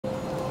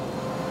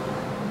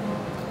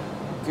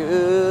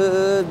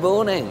Good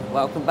morning,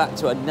 welcome back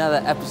to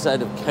another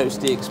episode of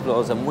Coastie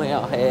Explores, and we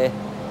are here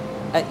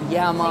at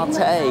Yau Ma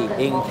Tei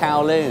in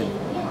Kowloon.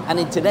 And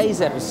in today's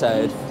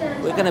episode,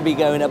 we're going to be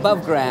going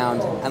above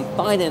ground and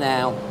finding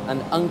out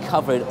and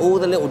uncovering all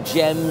the little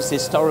gems,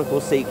 historical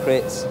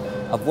secrets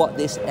of what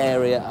this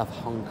area of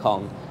Hong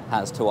Kong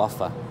has to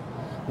offer.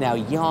 Now,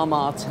 Yau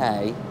Ma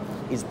Tei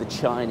is the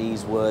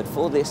Chinese word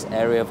for this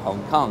area of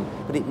Hong Kong,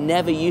 but it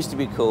never used to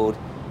be called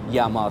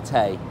Yau Ma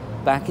Tei.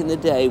 Back in the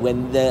day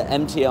when the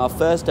MTR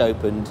first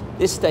opened,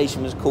 this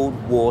station was called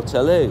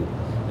Waterloo.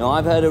 Now,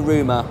 I've heard a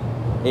rumour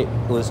it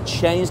was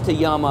changed to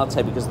Yau Ma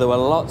Tei because there were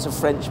lots of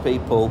French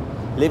people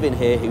living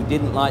here who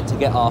didn't like to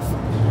get off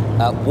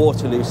at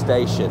Waterloo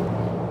Station.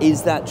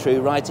 Is that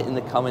true? Write it in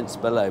the comments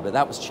below. But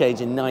that was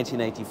changed in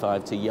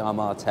 1985 to Yau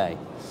Ma Tei.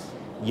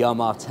 Yau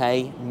Ma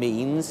Tei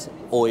means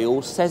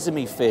oil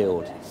sesame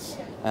field.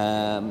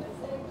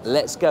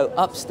 Let's go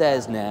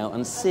upstairs now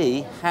and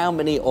see how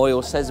many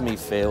oil sesame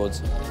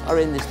fields are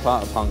in this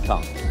part of Hong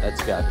Kong.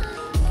 Let's go.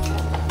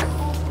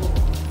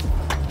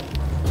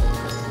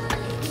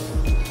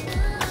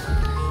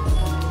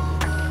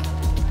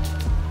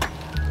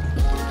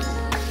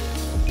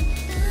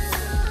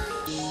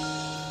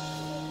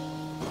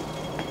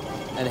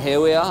 And here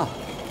we are,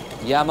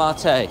 Yau Ma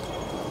Tei.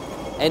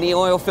 Any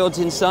oil fields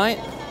in sight?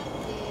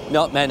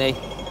 Not many.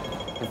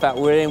 In fact,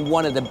 we're in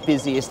one of the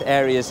busiest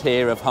areas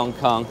here of Hong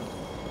Kong.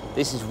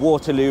 This is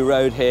Waterloo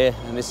Road here,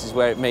 and this is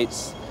where it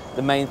meets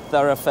the main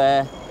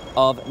thoroughfare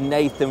of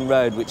Nathan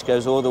Road, which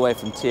goes all the way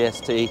from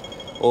TST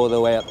all the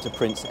way up to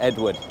Prince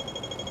Edward.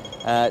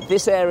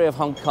 This area of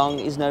Hong Kong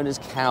is known as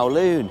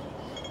Kowloon,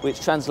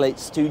 which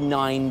translates to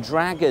 9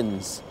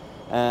 dragons,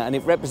 and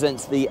it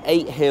represents the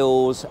 8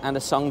 hills and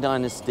a Song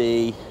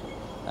Dynasty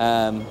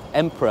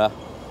emperor.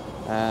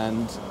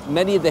 And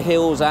many of the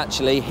hills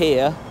actually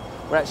here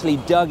were actually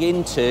dug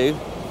into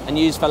and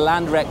used for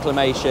land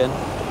reclamation.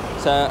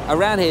 So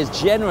around here is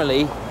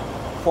generally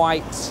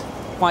quite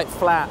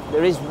flat.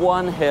 There is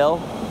one hill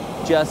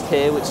just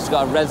here which has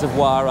got a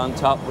reservoir on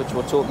top, which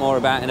we'll talk more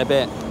about in a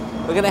bit.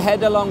 We're going to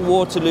head along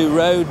Waterloo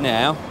Road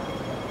now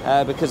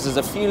because there's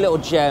a few little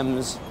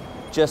gems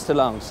just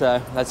along,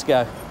 so let's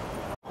go.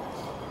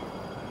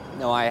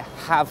 Now, I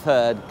have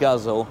heard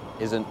Guzzle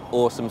is an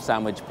awesome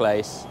sandwich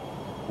place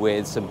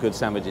with some good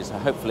sandwiches, so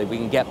hopefully we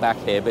can get back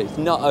here, but it's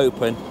not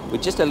open. We're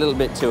just a little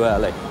bit too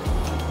early.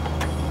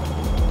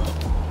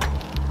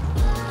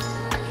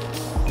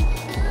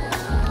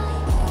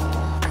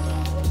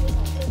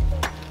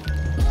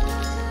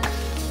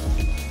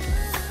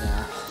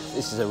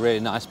 This is a really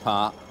nice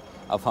part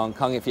of Hong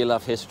Kong if you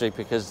love history,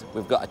 because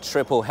we've got a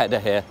triple header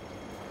here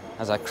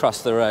as I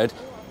cross the road.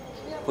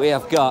 We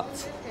have got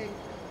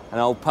an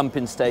old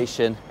pumping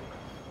station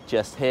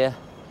just here.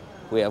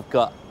 We have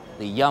got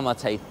the Yau Ma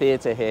Tei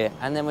Theatre here,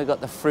 and then we've got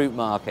the fruit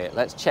market.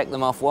 Let's check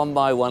them off one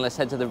by one. Let's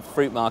head to the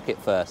fruit market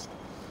first.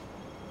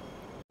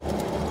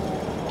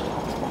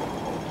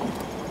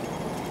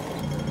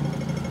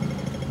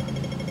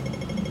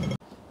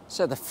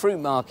 So the fruit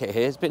market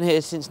here has been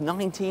here since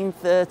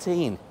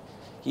 1913.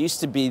 It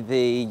used to be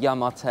the Yau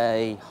Ma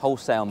Tei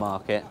Wholesale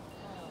market,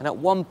 and at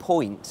one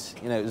point,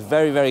 you know, it was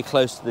very, very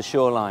close to the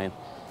shoreline,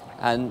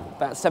 and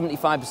about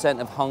 75%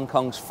 of Hong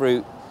Kong's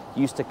fruit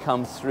used to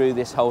come through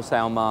this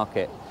wholesale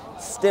market.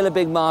 Still a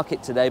big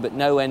market today, but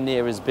nowhere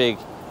near as big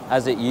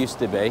as it used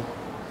to be.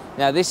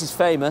 Now, this is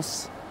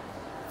famous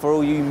for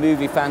all you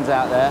movie fans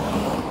out there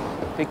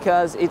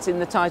because it's in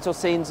the title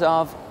scenes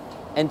of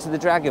Enter the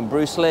Dragon,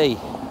 Bruce Lee,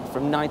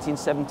 from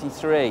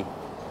 1973.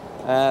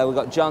 We've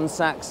got John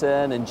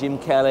Saxon and Jim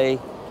Kelly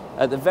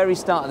at the very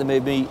start of the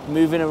movie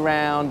moving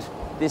around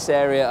this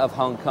area of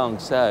Hong Kong.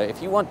 So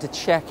if you want to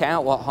check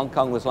out what Hong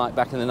Kong was like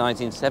back in the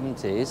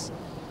 1970s,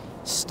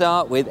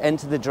 start with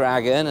Enter the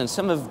Dragon, and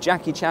some of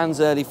Jackie Chan's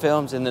early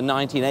films in the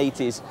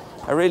 1980s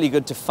are really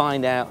good to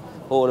find out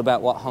all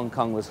about what Hong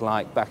Kong was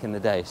like back in the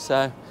day.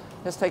 So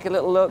let's take a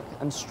little look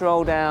and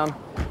stroll down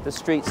the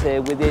streets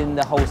here within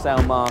the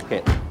wholesale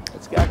market.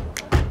 Let's go.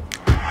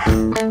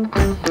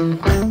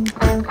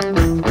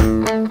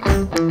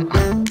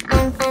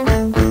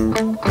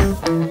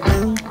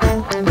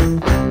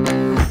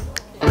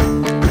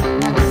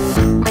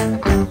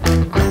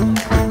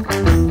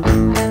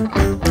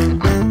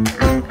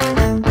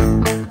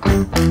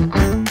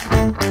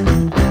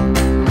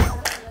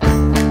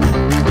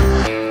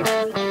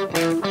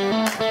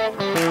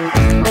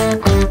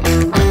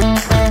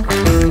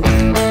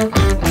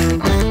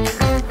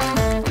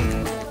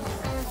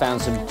 Found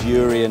some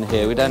durian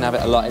here. We don't have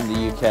it a lot in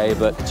the UK,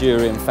 but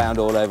durian found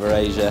all over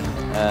Asia.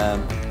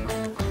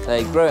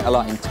 They grow it a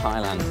lot in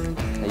Thailand.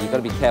 You've got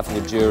to be careful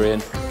with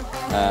durian.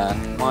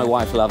 My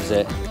wife loves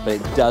it, but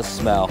it does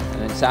smell,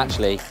 and it's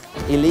actually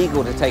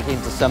illegal to take it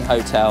into some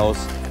hotels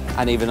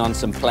and even on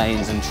some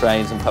planes and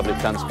trains and public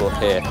transport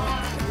here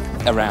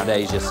around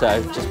Asia.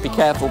 So just be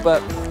careful,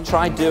 but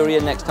try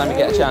durian next time you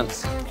get a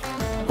chance.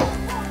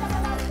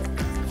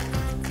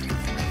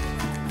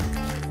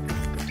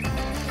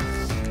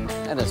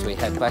 And as we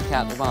head back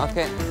out the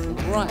market,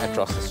 right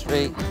across the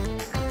street,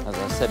 as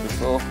I said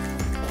before,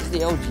 is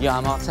the old Yau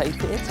Ma Tei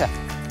Theatre.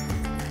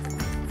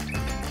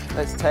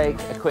 Let's take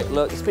a quick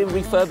look. It's been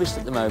refurbished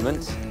at the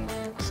moment,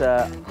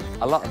 so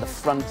a lot of the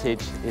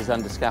frontage is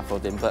under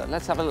scaffolding, but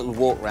let's have a little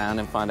walk around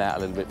and find out a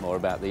little bit more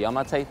about the Yau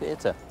Ma Tei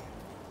Theatre.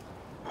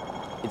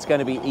 It's going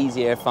to be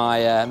easier if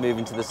I move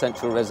into the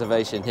central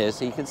reservation here,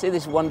 so you can see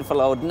this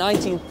wonderful old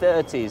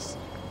 1930s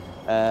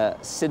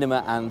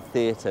cinema and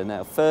theatre.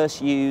 Now,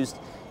 first used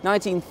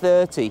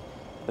 1930,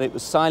 but it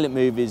was silent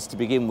movies to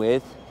begin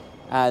with,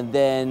 and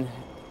then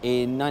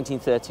in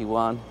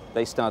 1931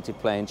 they started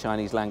playing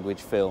Chinese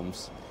language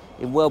films.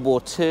 In World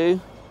War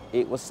II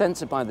it was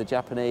censored by the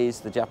Japanese.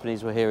 The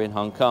Japanese were here in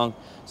Hong Kong,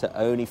 so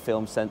only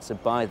films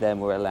censored by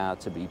them were allowed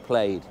to be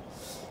played.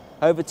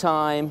 Over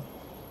time,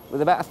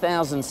 with about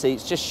 1,000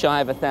 seats, just shy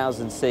of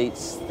 1,000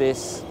 seats,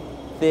 this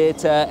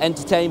theatre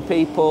entertained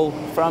people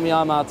from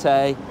Yau Ma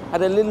Tei,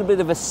 had a little bit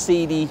of a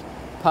seedy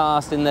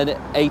past in the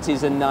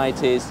 80s and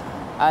 90s,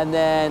 and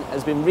then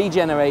has been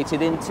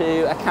regenerated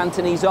into a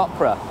Cantonese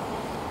opera.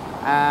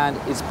 And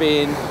it's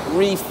been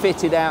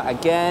refitted out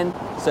again,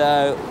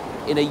 so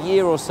in a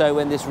year or so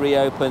when this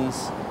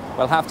reopens,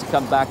 we'll have to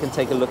come back and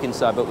take a look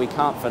inside, but we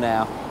can't for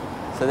now.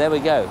 So there we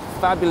go,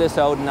 fabulous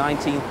old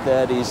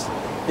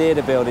 1930s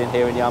theatre building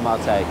here in Yau Ma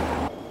Tei.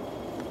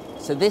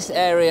 So this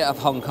area of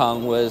Hong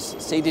Kong was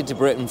ceded to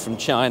Britain from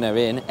China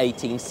in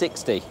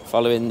 1860,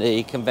 following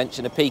the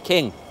Convention of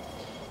Peking.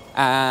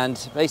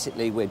 And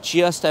basically we're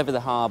just over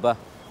the harbour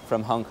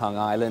from Hong Kong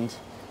Island,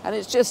 and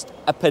it's just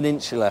a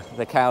peninsula,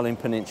 the Kowloon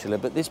Peninsula,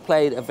 but this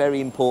played a very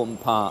important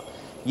part.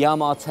 Yau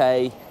Ma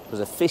Tei was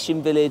a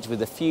fishing village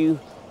with a few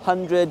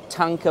hundred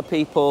tanker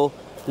people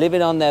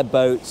living on their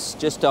boats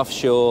just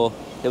offshore.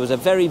 There was a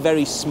very,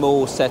 very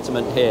small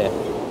settlement here.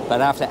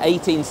 But after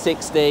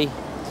 1860,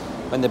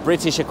 when the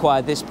British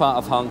acquired this part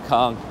of Hong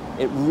Kong,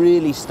 it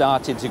really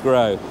started to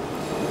grow.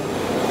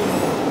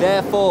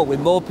 Therefore, with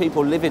more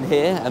people living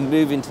here and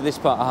moving to this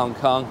part of Hong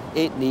Kong,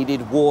 it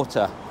needed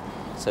water.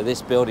 So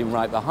this building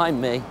right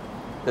behind me,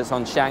 that's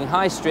on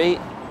Shanghai Street,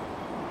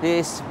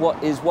 this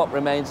is what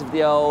remains of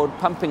the old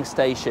pumping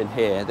station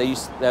here.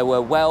 There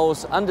were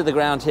wells under the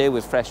ground here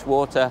with fresh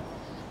water,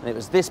 and it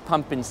was this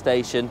pumping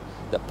station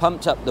that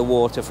pumped up the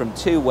water from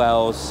two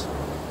wells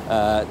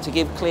to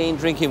give clean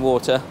drinking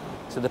water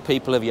to the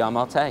people of Yau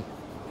Ma Tei.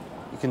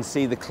 You can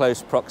see the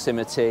close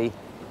proximity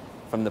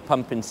from the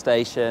pumping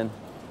station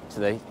to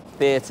the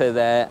theatre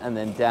there, and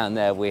then down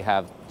there we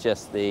have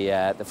just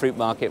the fruit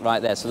market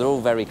right there, so they're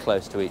all very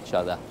close to each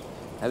other.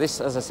 Now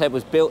this, as I said,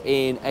 was built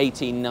in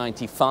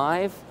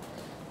 1895,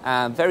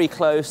 and very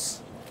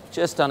close,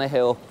 just on a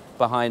hill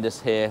behind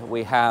us here,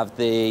 we have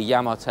the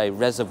Yau Ma Tei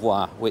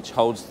Reservoir, which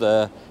holds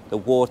the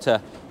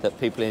water that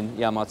people in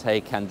Yau Ma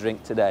Tei can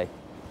drink today.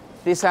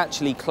 This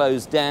actually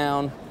closed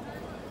down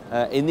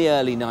in the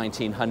early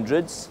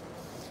 1900s,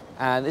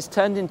 and this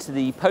turned into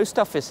the post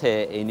office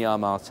here in Yau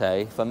Ma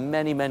Tei for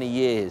many, many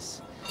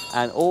years.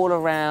 And all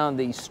around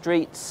these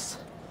streets,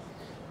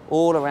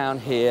 all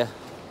around here,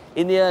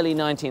 in the early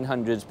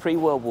 1900s,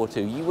 pre-World War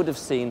II, you would have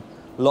seen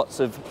lots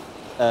of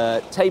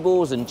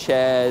tables and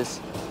chairs,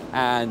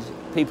 and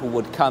people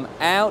would come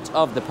out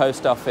of the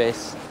post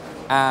office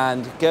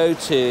and go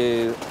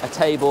to a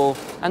table,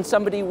 and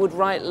somebody would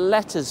write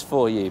letters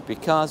for you,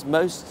 because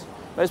most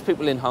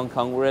people in Hong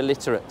Kong were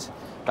illiterate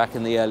back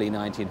in the early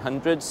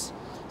 1900s.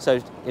 So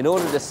in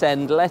order to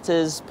send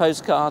letters,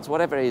 postcards,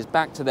 whatever it is,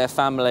 back to their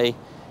family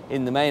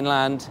in the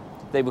mainland,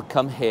 they would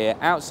come here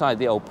outside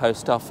the old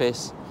post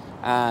office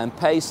and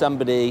pay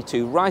somebody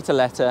to write a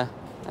letter,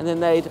 and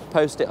then they'd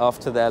post it off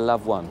to their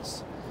loved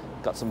ones.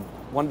 Got some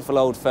wonderful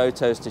old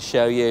photos to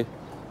show you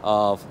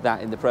of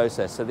that in the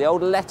process. So the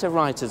old letter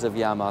writers of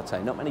Yau Ma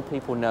Tei, not many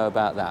people know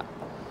about that.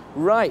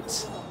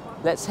 Right,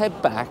 let's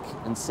head back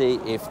and see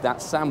if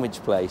that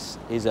sandwich place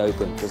is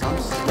open, because I'm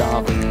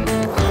starving.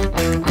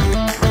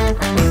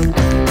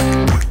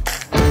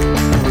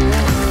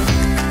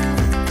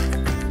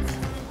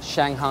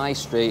 Shanghai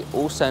Street,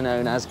 also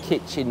known as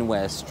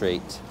Kitchenware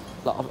Street.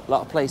 A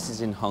lot of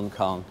places in Hong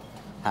Kong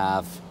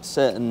have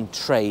certain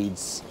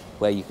trades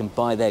where you can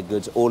buy their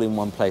goods all in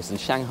one place, and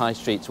Shanghai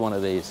Street's one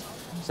of these.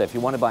 So if you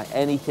want to buy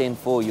anything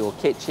for your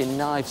kitchen,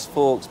 knives,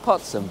 forks,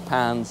 pots and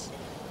pans,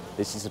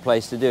 this is the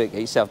place to do it.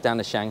 Get yourself down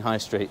to Shanghai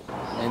Street.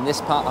 In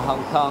this part of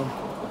Hong Kong,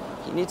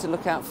 you need to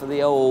look out for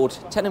the old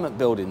tenement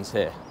buildings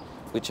here,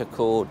 which are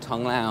called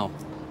Tong Lao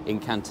in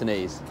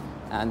Cantonese.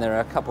 And there are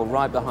a couple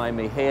right behind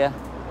me here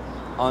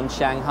on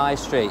Shanghai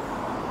Street.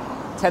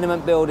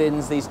 Tenement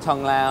buildings, these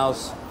Tong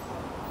Laos,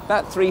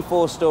 about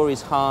 3-4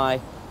 stories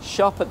high,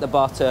 shop at the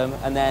bottom,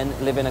 and then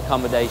live-in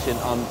accommodation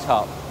on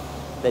top.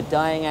 They're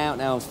dying out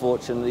now,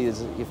 unfortunately.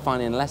 You're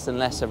finding less and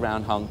less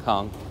around Hong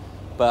Kong,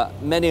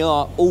 but many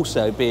are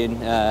also being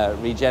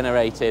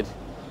regenerated.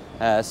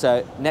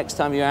 So next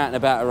time you're out and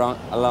about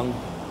along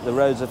the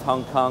roads of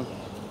Hong Kong,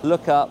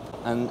 look up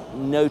and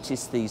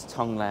notice these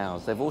Tong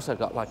Laos. They've also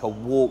got like a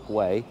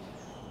walkway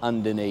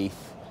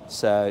underneath,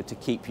 so to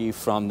keep you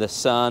from the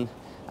sun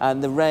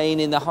and the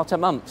rain in the hotter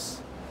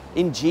months.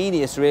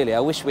 Ingenious, really. I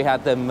wish we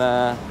had them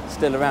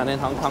still around in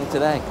Hong Kong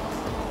today.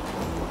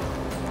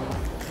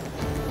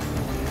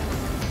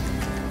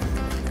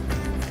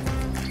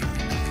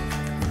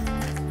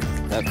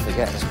 Don't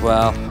forget as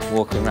well,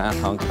 walking around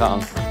Hong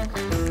Kong,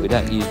 we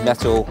don't use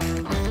metal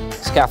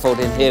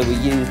scaffolding here, we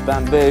use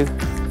bamboo,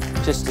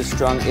 just as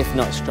strong, if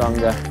not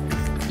stronger.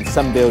 In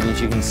some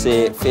buildings you can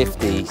see it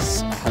 50,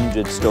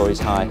 100 stories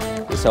high,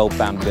 it's old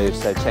bamboo,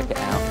 so check it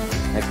out.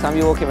 Next time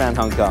you're walking around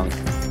Hong Kong.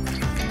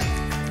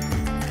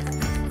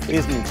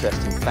 Here's an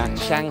interesting fact,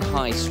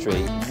 Shanghai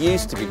Street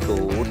used to be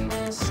called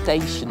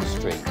Station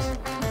Street,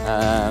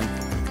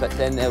 but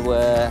then there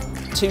were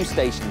 2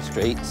 station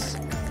streets,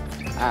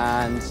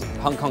 and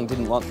Hong Kong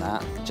didn't want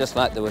that, just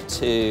like there were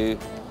 2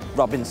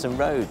 Robinson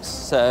Roads.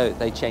 So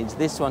they changed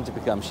this one to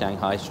become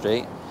Shanghai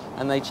Street,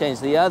 and they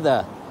changed the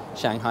other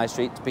Shanghai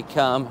Street to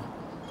become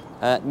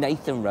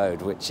Nathan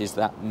Road, which is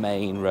that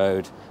main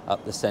road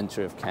up the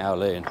centre of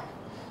Kowloon.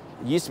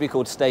 It used to be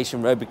called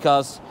Station Road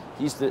because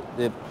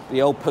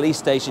the old police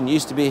station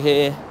used to be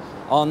here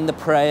on the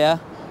Praia,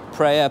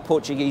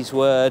 Portuguese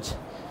word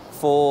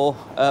for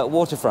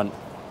waterfront.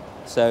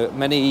 So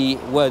many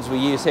words we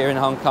use here in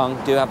Hong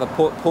Kong do have a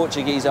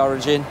Portuguese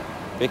origin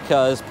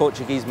because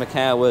Portuguese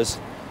Macau was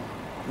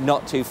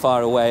not too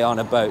far away on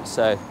a boat,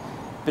 so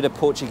a bit of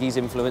Portuguese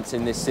influence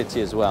in this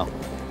city as well.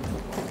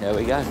 There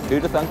we go,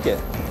 who'd have thunk it?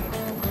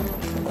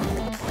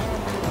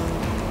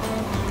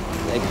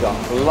 They've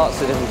got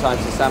lots of different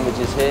types of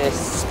sandwiches here,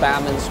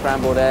 spam and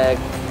scrambled egg,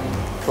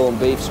 corned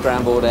beef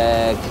scrambled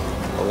egg,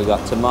 or we've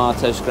got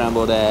tomato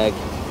scrambled egg,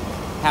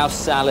 house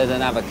salad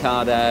and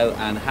avocado,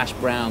 and hash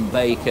brown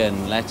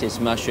bacon, lettuce,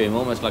 mushroom,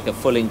 almost like a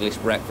full English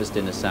breakfast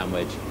in a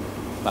sandwich.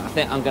 But I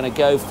think I'm going to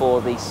go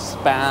for the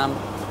spam,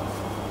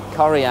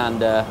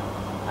 coriander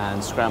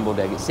and scrambled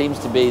egg. It seems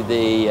to be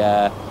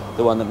the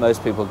one that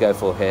most people go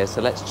for here,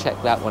 so let's check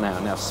that one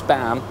out. Now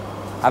spam,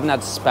 I haven't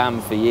had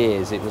spam for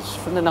years. It was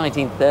from the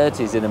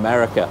 1930s in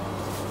America,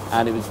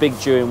 and it was big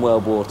during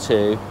World War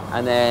II,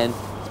 and then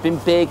it's been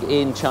big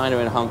in China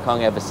and Hong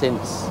Kong ever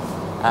since.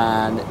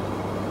 And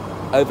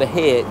over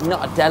here,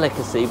 not a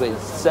delicacy, but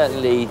it's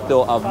certainly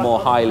thought of more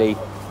highly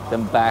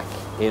than back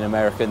in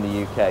America and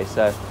the UK.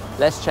 So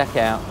let's check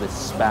out the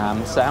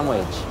spam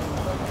sandwich.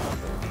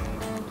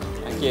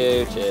 Thank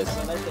you, cheers.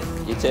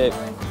 You too.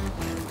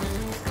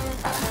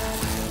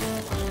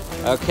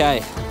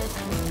 Okay,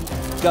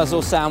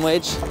 guzzle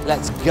sandwich.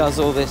 Let's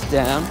guzzle this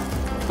down.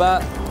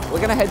 But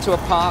we're gonna head to a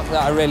park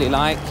that I really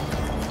like.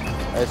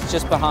 It's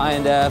just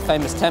behind a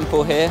famous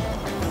temple here.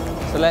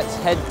 So let's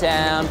head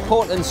down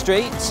Portland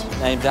Street,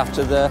 named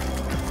after the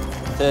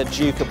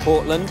Duke of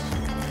Portland,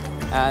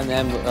 and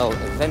then we'll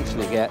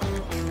eventually get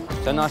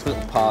to a nice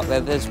little park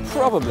there. There's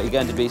probably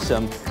going to be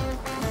some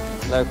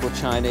local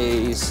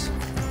Chinese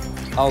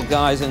old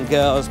guys and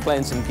girls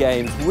playing some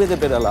games with a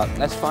bit of luck.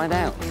 Let's find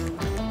out.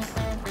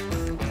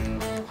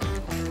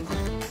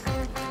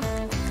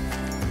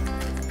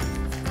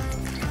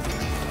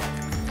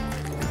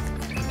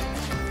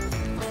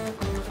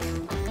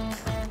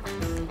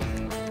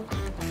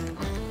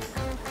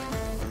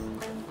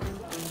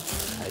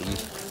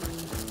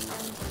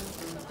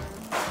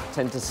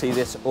 Tend to see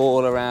this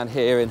all around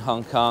here in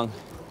Hong Kong.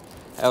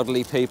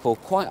 Elderly people,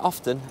 quite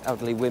often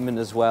elderly women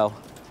as well,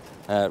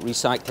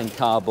 recycling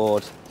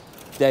cardboard.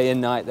 Day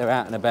and night they're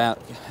out and about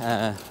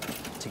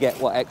to get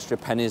what extra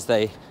pennies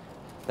they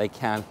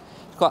can.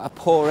 It's quite a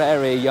poor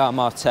area, Yau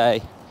Ma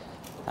Tei,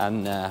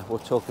 and we'll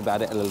talk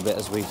about it a little bit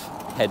as we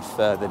head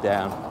further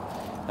down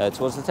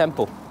towards the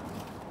temple.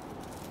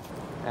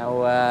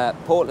 Now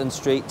Portland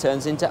Street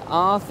turns into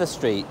Arthur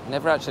Street.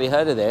 Never actually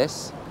heard of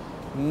this.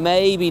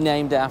 Maybe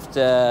named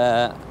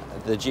after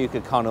the Duke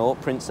of Connaught,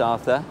 Prince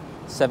Arthur,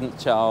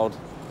 7th child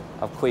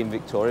of Queen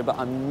Victoria, but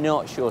I'm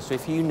not sure. So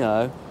if you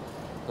know,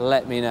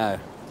 let me know.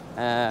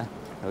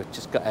 We've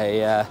just got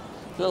a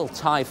little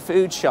Thai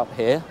food shop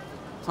here.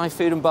 Thai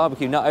food and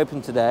barbecue, not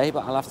open today,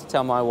 but I'll have to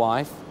tell my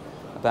wife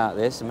about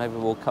this, and maybe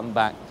we'll come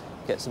back,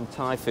 get some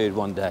Thai food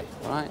one day.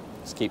 All right,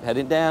 let's keep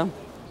heading down.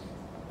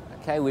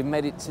 Okay, we've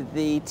made it to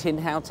the Tin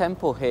Hau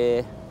Temple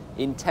here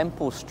in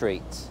Temple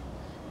Street.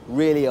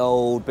 Really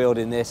old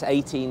building this,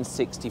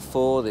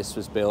 1864 this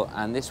was built,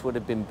 and this would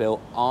have been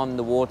built on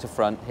the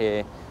waterfront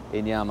here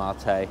in Yau Ma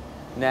Tei.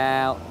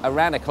 Now,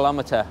 around 1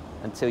 kilometre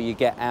until you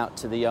get out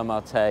to the Yau Ma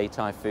Tei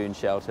typhoon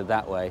shelter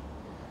that way.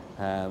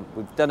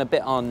 We've done a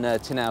bit on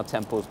Tin Hau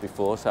temples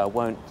before, so I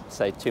won't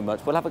say too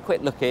much. We'll have a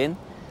quick look in,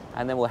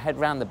 and then we'll head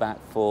round the back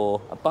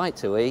for a bite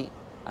to eat,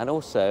 and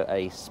also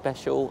a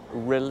special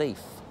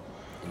relief.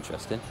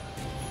 Interesting.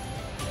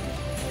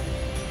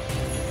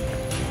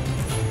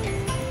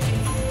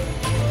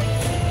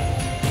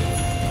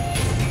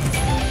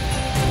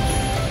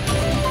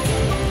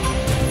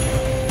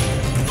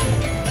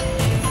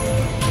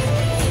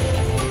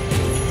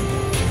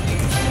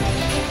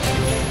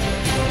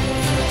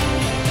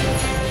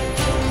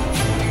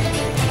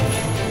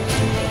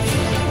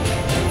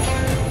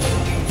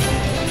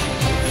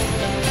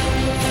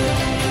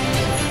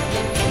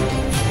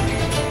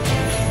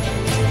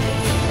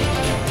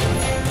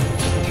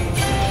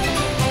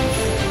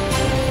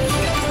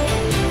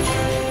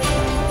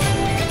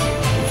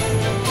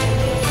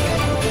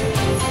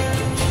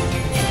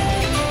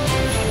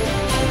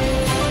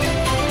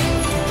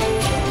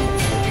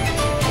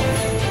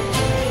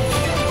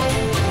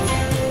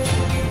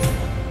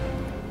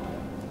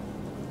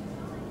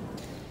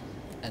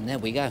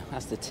 we go,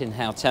 that's the Tin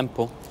Hau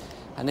Temple.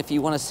 And if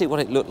you want to see what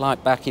it looked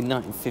like back in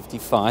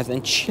 1955,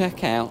 then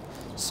check out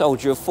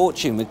Soldier of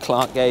Fortune with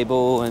Clark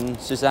Gable and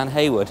Suzanne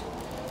Hayward.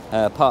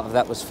 Part of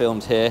that was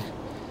filmed here.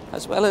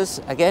 As well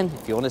as, again,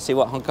 if you want to see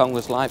what Hong Kong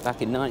was like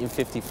back in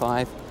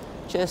 1955,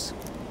 just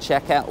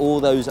check out all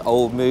those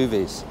old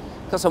movies.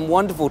 Got some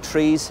wonderful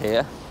trees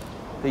here.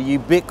 The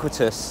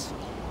ubiquitous,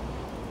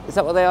 is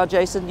that what they are,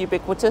 Jason?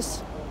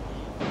 Ubiquitous?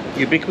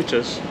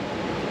 Ubiquitous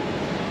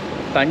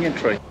banyan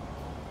tree.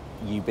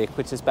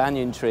 Ubiquitous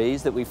banyan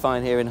trees that we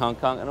find here in Hong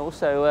Kong, and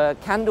also a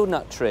candle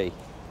nut tree.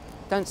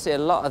 Don't see a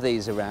lot of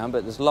these around,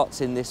 but there's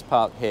lots in this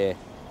park here.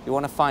 If you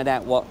want to find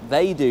out what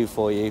they do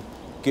for you,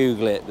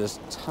 Google it. There's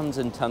tons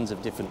and tons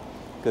of different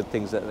good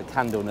things that the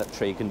candle nut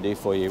tree can do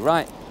for you.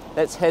 Right,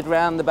 let's head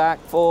round the back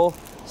for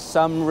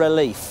some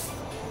relief.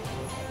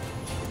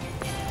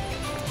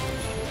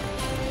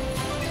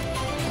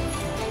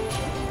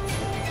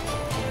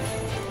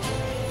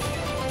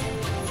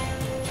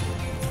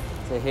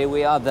 So here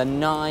we are, the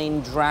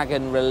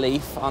 9-dragon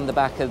relief on the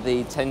back of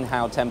the Tin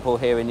Hau Temple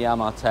here in Yau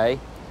Ma Tei.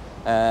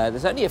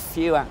 There's only a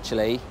few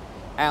actually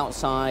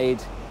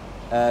outside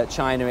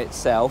China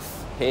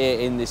itself. Here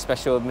in the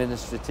special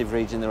administrative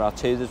region there are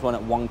 2. There's one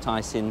at Wong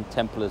Tai Sin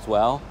Temple as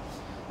well.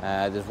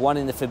 There's one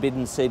in the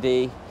Forbidden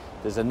City.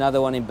 There's another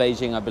one in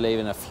Beijing, I believe,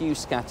 and a few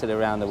scattered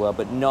around the world,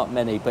 but not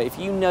many. But if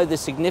you know the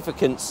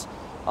significance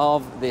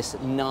of this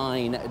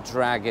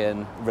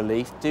 9-dragon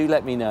relief, do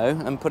let me know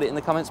and put it in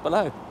the comments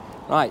below.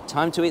 Right,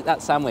 time to eat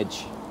that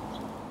sandwich.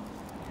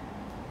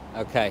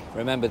 Okay,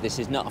 remember this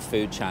is not a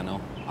food channel.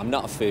 I'm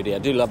not a foodie, I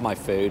do love my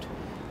food.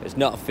 It's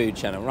not a food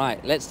channel. Right,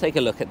 let's take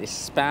a look at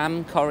this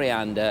spam,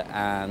 coriander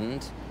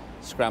and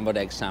scrambled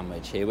egg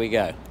sandwich. Here we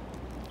go.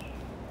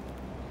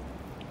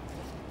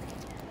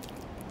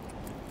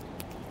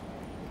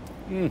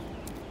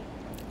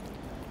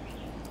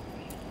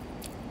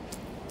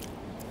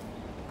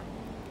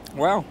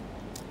 Well,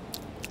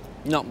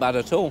 not bad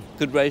at all.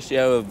 Good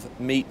ratio of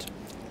meat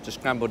to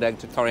scrambled egg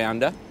to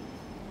coriander.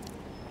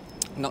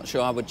 Not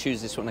sure I would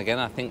choose this one again.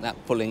 I think that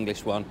full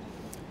English one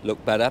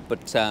looked better,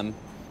 but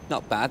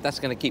not bad. That's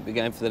going to keep me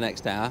going for the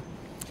next hour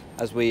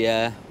as we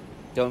go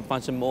and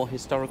find some more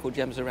historical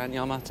gems around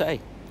Yau Ma Tei.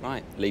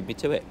 Right, lead me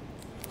to it.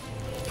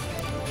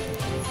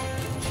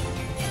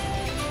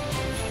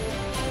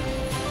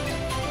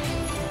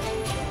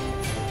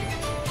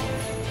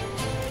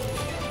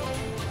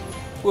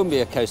 Wouldn't be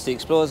a Coastie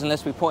Explorers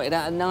unless we pointed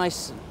out a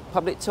nice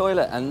public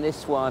toilet, and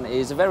this one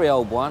is a very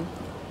old one.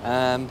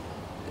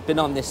 Been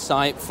on this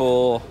site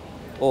for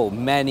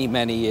many,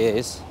 many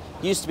years.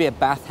 Used to be a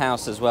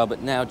bathhouse as well,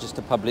 but now just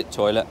a public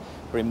toilet.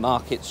 We're in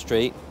Market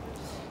Street.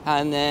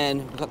 And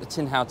then we've got the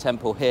Tin Hau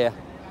Temple here.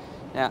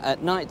 Now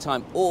at night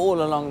time,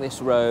 all along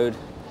this road,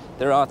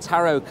 there are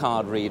tarot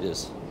card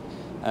readers.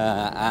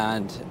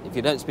 And if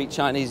you don't speak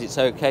Chinese, it's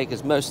okay,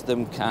 because most of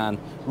them can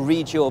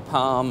read your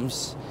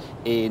palms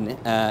in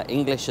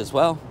English as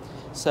well.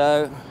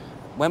 So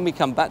when we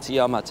come back to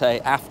Yau Ma Tei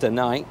after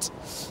night,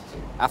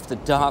 after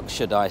dark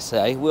should I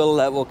say,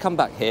 we'll come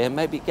back here,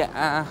 maybe get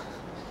our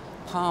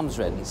palms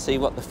read and see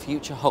what the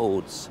future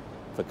holds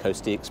for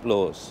Coastie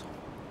Explorers.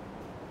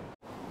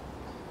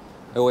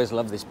 I always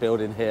love this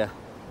building here.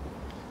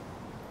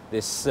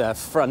 This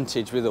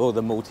frontage with all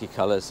the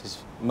multicolours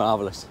is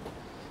marvellous.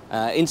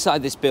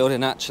 Inside this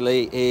building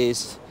actually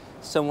is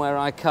somewhere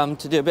I come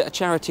to do a bit of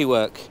charity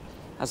work.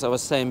 As I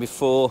was saying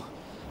before,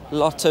 a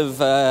lot of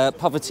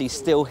poverty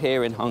still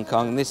here in Hong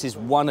Kong, and this is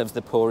one of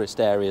the poorest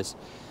areas.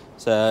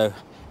 So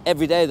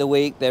every day of the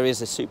week there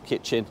is a soup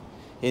kitchen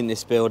in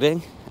this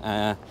building.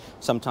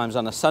 Sometimes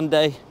on a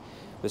Sunday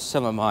with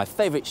some of my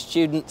favourite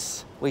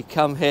students, we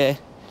come here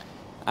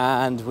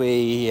and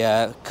we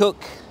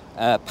cook,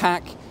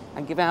 pack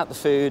and give out the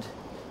food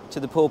to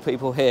the poor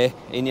people here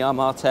in Yau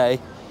Ma Tei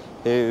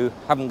who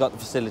haven't got the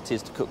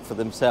facilities to cook for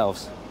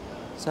themselves.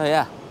 So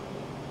yeah,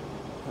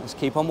 let's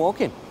keep on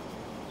walking.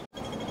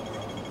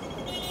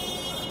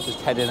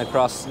 Just heading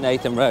across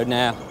Nathan Road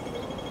now.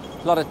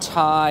 A lot of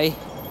Thai,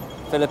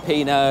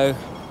 Filipino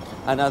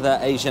and other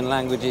Asian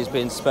languages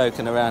being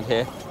spoken around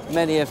here,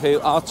 many of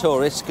who are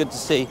tourists. Good to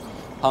see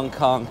Hong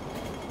Kong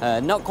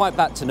not quite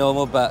back to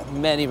normal, but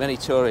many, many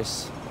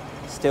tourists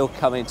still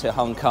coming to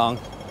Hong Kong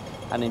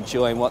and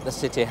enjoying what the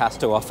city has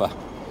to offer.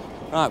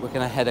 Right, we're going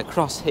to head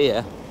across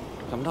here.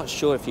 I'm not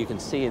sure if you can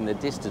see in the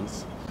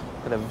distance,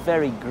 but a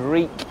very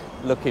Greek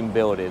looking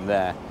building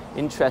there.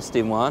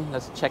 Interesting one,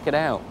 let's check it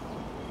out.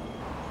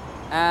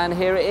 And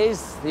here it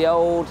is, the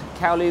old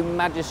Kowloon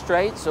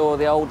Magistrates, or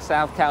the old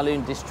South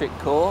Kowloon District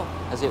Court,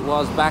 as it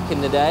was back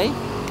in the day.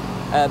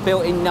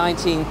 Built in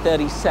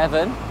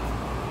 1937.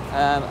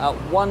 At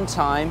one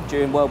time,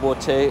 during World War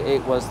II,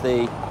 it was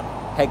the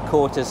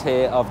headquarters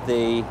here of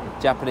the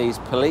Japanese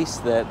police,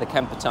 the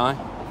Kempeitai.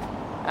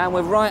 And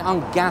we're right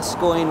on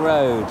Gascoigne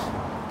Road.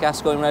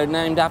 Gascoigne Road,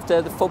 named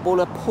after the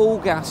footballer Paul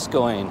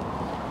Gascoigne,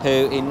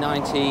 who in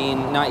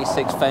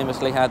 1996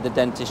 famously had the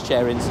dentist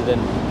chair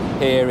incident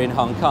here in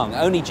Hong Kong.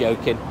 Only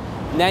joking.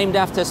 Named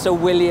after Sir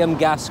William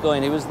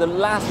Gascoigne. He was the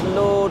last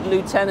Lord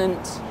Lieutenant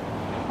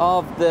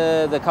of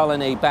the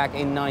colony back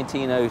in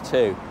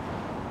 1902.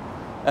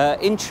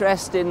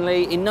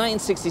 Interestingly, in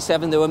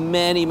 1967 there were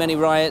many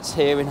riots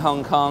here in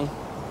Hong Kong.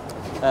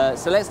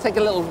 So let's take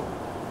a little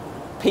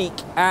peek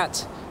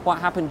at what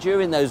happened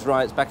during those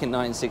riots back in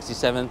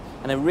 1967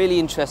 and a really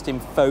interesting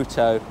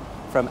photo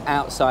from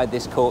outside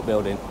this court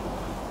building.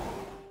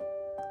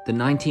 The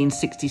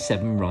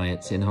 1967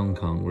 riots in Hong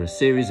Kong were a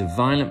series of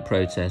violent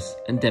protests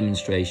and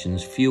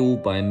demonstrations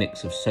fueled by a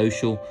mix of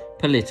social,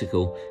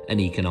 political and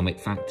economic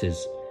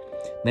factors.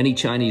 Many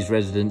Chinese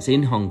residents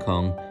in Hong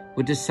Kong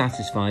were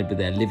dissatisfied with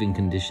their living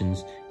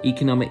conditions,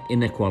 economic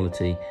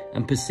inequality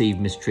and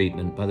perceived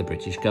mistreatment by the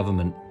British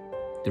government.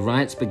 The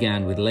riots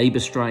began with labour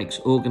strikes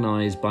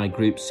organised by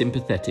groups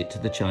sympathetic to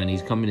the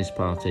Chinese Communist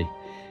Party.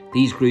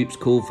 These groups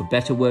called for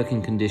better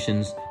working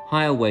conditions,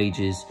 higher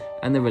wages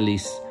and the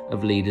release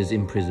of leaders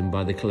imprisoned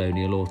by the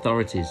colonial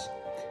authorities.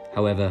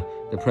 However,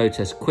 the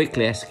protests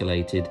quickly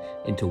escalated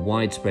into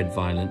widespread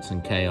violence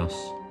and chaos.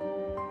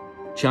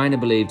 China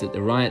believed that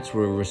the riots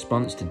were a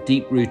response to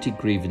deep-rooted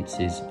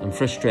grievances and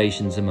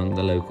frustrations among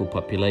the local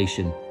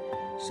population.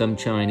 Some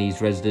Chinese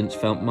residents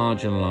felt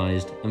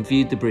marginalised and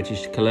viewed the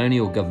British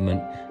colonial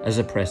government as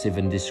oppressive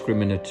and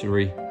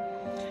discriminatory.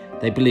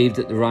 They believed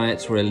that the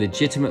riots were a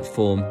legitimate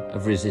form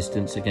of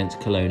resistance against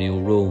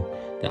colonial rule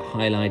that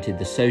highlighted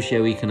the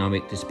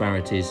socio-economic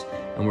disparities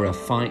and were a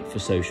fight for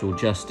social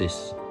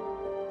justice.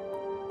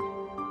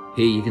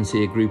 Here you can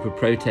see a group of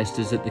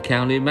protesters at the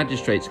Kowloon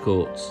Magistrates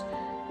Courts,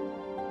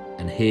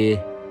 and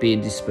here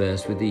being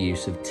dispersed with the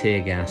use of tear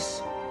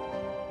gas.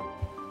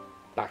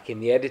 Back in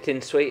the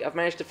editing suite, I've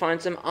managed to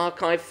find some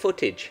archive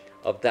footage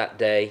of that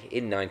day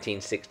in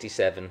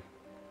 1967.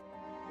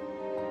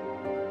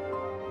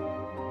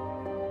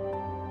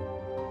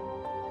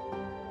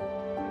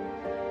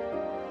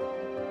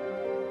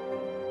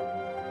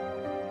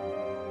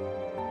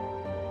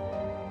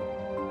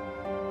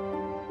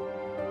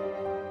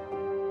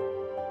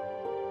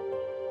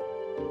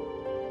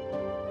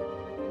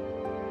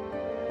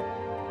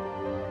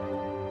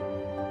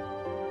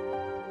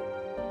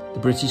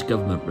 The British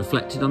government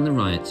reflected on the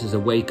riots as a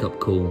wake-up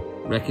call,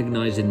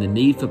 recognising the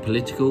need for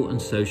political and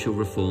social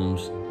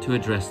reforms to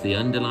address the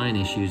underlying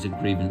issues and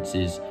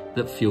grievances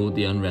that fueled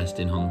the unrest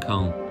in Hong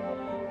Kong.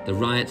 The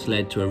riots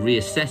led to a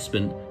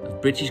reassessment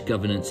of British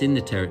governance in the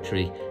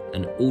territory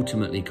and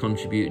ultimately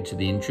contributed to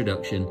the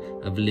introduction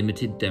of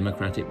limited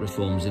democratic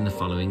reforms in the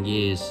following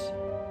years.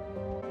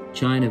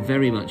 China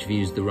very much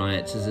views the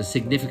riots as a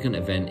significant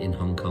event in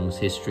Hong Kong's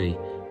history,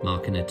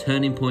 marking a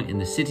turning point in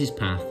the city's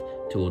path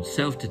towards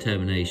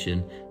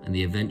self-determination and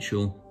the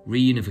eventual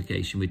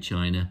reunification with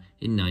China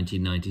in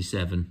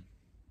 1997.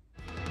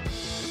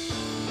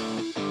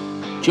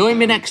 Join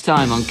me next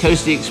time on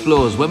Coastie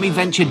Explores when we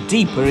venture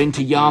deeper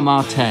into Yau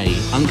Ma Tei,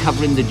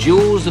 uncovering the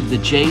jewels of the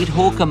Jade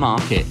Hawker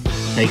Market.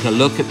 Take a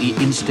look at the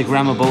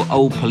Instagrammable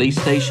old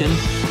police station,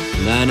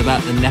 learn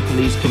about the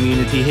Nepalese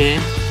community here,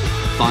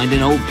 find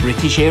an old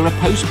British-era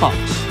postbox,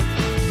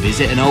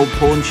 visit an old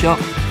pawn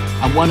shop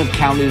and one of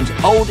Kowloon's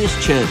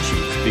oldest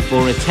churches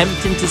before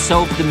attempting to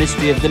solve the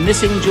mystery of the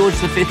missing George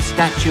V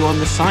statue on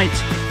the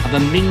site of a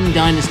Ming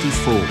Dynasty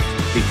fort,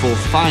 before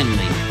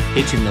finally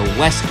hitting the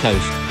west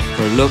coast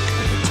for a look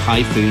at the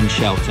typhoon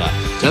shelter.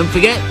 Don't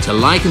forget to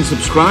like and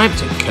subscribe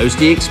to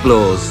Coastie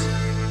Explores.